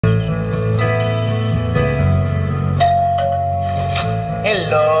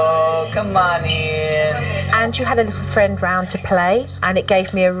Hello, come on in. Andrew had a little friend round to play, and it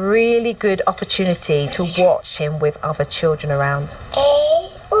gave me a really good opportunity to watch him with other children around.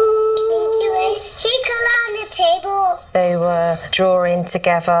 They were drawing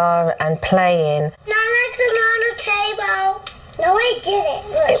together and playing. Nana can on a table. No, I didn't.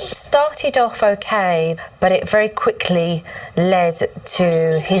 Look. It started off okay, but it very quickly led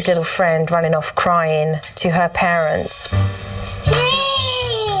to his little friend running off crying to her parents.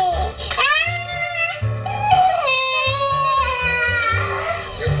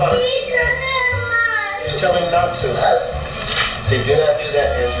 Just tell him not to. See, do not do that,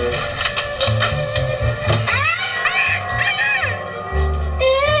 Andrew.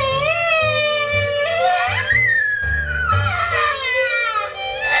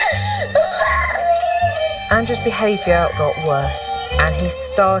 Andrew's behaviour got worse, and he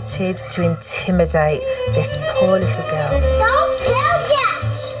started to intimidate this poor little girl. Don't do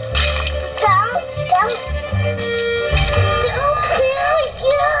that! Don't do that!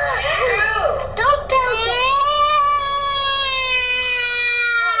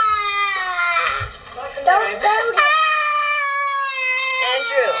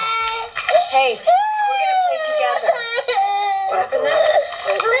 Andrew, hey, we're gonna play together. What happened there?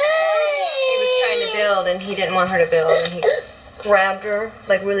 She was trying to build and he didn't want her to build, and he grabbed her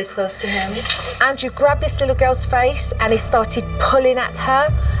like really close to him. Andrew grabbed this little girl's face and he started pulling at her,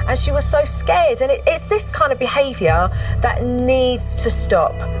 and she was so scared, and it's this kind of behaviour that needs to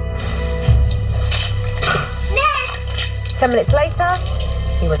stop. 10 minutes later,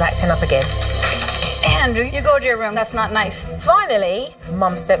 he was acting up again. Andrew, you go to your room. That's not nice. Finally,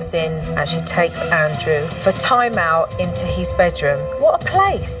 Mum steps in and she takes Andrew for time out into his bedroom. What a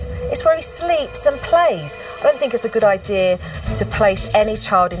place. It's where he sleeps and plays. I don't think it's a good idea to place any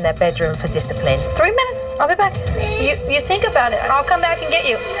child in their bedroom for discipline. 3 minutes. I'll be back. You think about it. I'll come back and get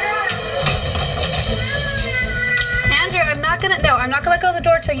you. Andrew, I'm not gonna let go of the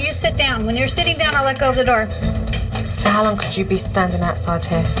door till you sit down. When you're sitting down, I'll let go of the door. So how long could you be standing outside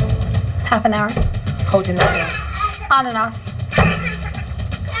here? Half an hour. Holding that door? On and off.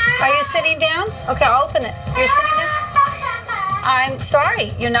 Are you sitting down? Okay, I'll open it. You're sitting down? I'm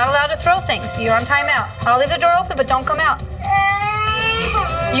sorry. You're not allowed to throw things. You're on timeout. I'll leave the door open, but don't come out.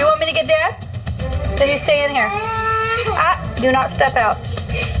 You want me to get Dad? Then you stay in here. Do not step out.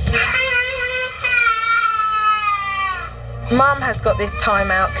 Mum has got this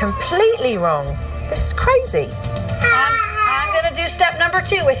timeout completely wrong. This is crazy. I'm gonna do step number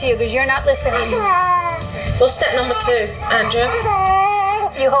 2 with you because you're not listening. What's step number 2, Andrew?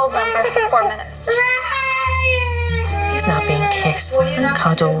 You hold them for 4 minutes. He's now being kissed and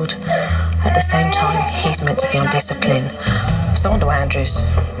cuddled. At the same time, he's meant to be on discipline. So I wonder why Andrew's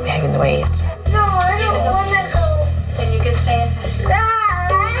behaving the way he is. No, I don't want to go. Then you can stay in.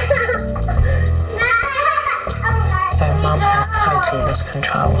 So Mum has totally lost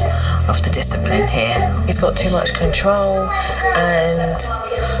control of the discipline here. He's got too much control, and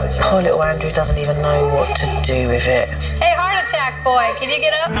poor little Andrew doesn't even know what to do with it. Hey, heart attack boy, can you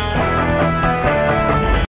get up?